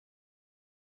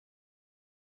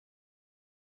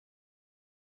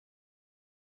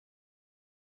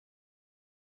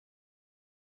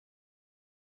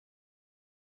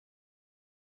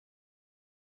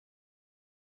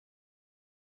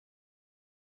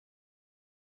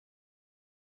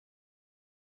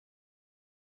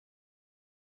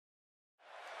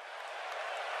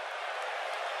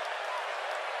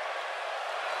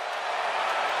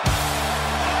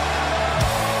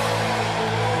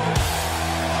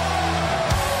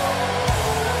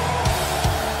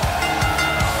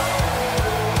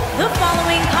The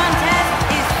following contest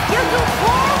is scheduled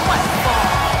for one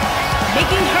fall.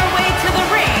 Making her way to the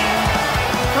ring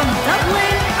from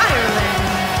Dublin, Ireland,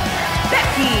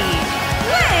 Becky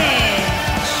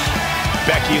Lynch.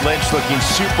 Becky Lynch looking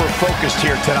super focused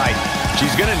here tonight.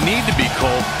 She's gonna need to be,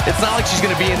 Cole. It's not like she's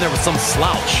gonna be in there with some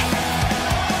slouch.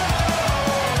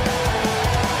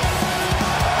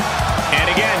 And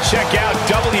again, check out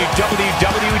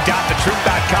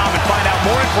www.thetruth.com and find out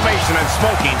more information on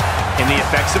smoking and the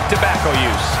effects of tobacco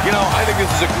use. You know, I think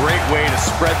this is a great way to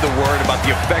spread the word about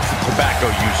the effects of tobacco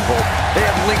use, Cole. They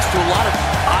have links to a lot of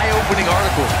eye-opening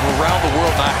articles from around the world,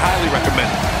 and I highly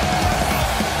recommend it.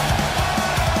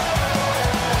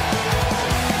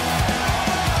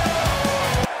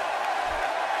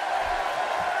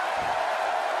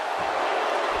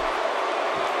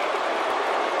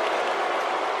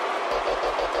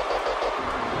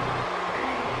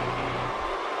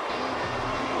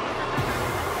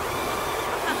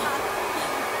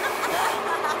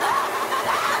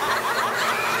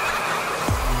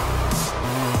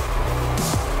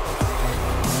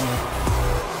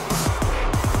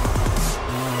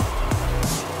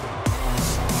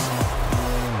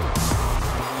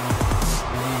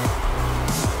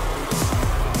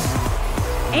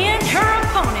 And her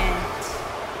opponent,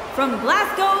 from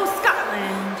Glasgow,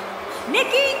 Scotland,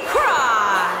 Nikki.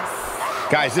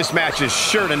 Guys, this match is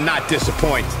sure to not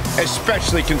disappoint,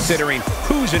 especially considering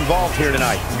who's involved here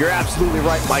tonight. You're absolutely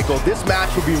right, Michael. This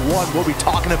match will be one we'll be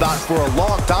talking about for a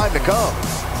long time to come.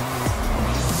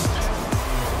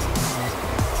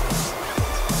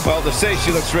 Well, to say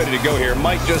she looks ready to go here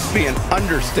might just be an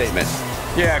understatement.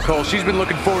 Yeah, Cole, she's been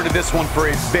looking forward to this one for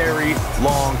a very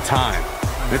long time.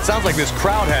 It sounds like this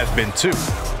crowd has been too.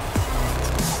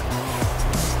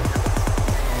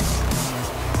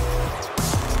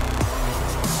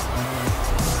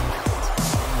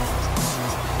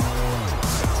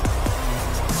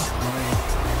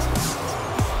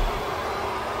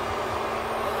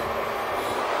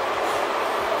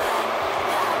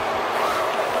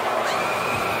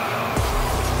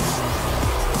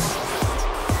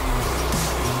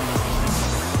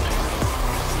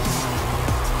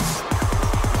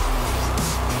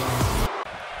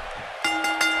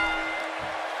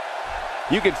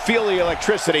 You can feel the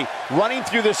electricity running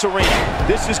through this arena.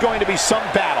 This is going to be some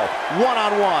battle,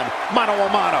 one-on-one,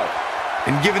 mano-a-mano.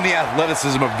 And given the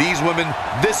athleticism of these women,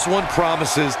 this one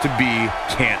promises to be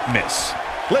can't miss.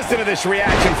 Listen to this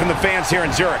reaction from the fans here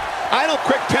in Zurich. Idle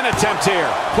quick pin attempt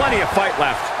here. Plenty of fight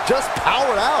left. Just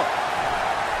power it out.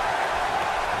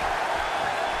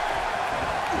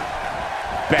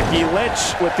 Becky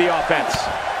Lynch with the offense.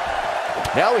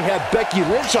 Now we have Becky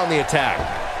Lynch on the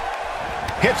attack.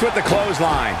 Hits with the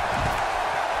clothesline.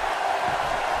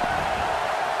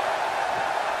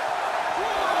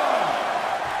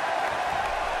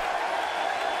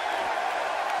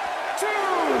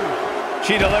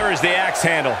 She delivers the axe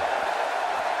handle.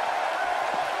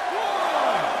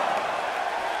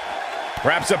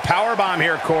 Perhaps a power bomb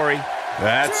here, Corey.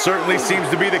 That certainly seems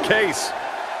to be the case.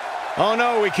 Oh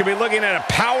no, we could be looking at a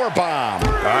power bomb.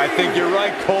 I think you're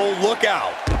right, Cole. Look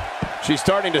out. She's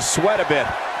starting to sweat a bit.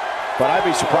 But I'd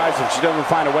be surprised if she doesn't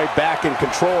find a way back in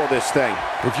control of this thing.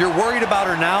 If you're worried about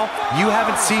her now, you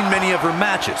haven't seen many of her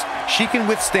matches. She can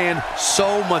withstand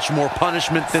so much more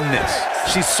punishment than this.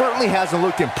 She certainly hasn't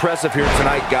looked impressive here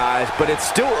tonight, guys, but it's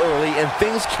still early and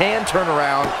things can turn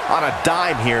around on a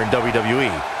dime here in WWE.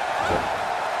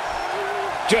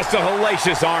 Just a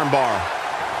hellacious armbar.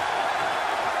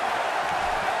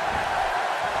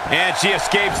 And she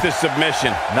escapes the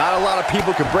submission. Not a lot of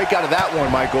people can break out of that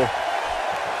one, Michael.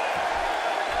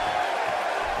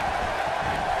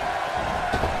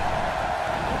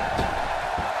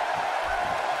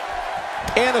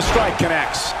 And the strike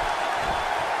connects.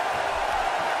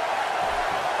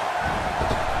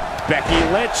 Becky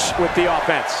Lynch with the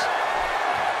offense.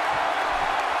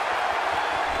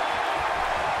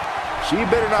 She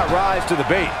better not rise to the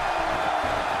bait.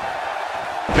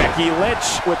 Becky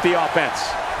Lynch with the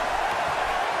offense.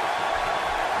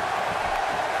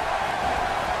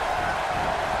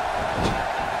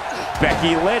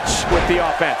 Becky Lynch with the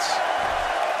offense.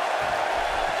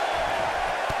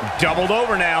 Doubled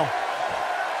over now.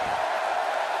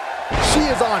 She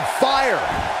is on fire.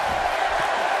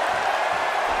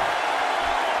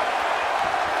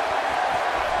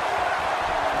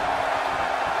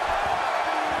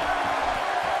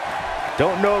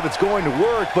 Don't know if it's going to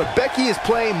work, but Becky is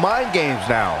playing mind games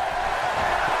now.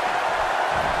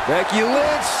 Becky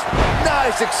Lynch,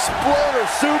 nice exploder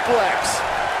suplex.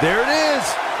 There it is.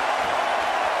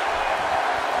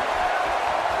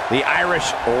 The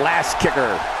Irish lass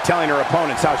kicker telling her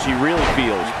opponents how she really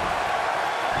feels.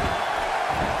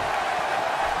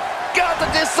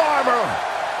 disarm her.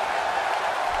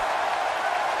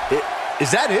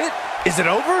 Is that it? Is it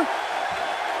over?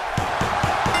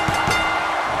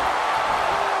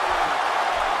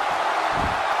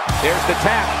 There's the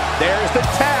tap. There's the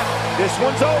tap. This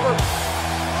one's over.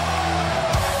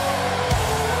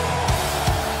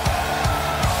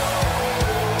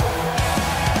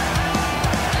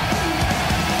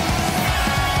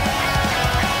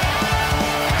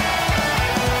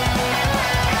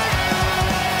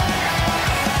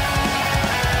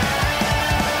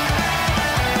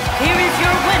 Here is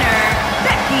your winner,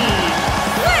 Becky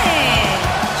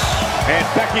Lynch.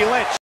 And Becky Lynch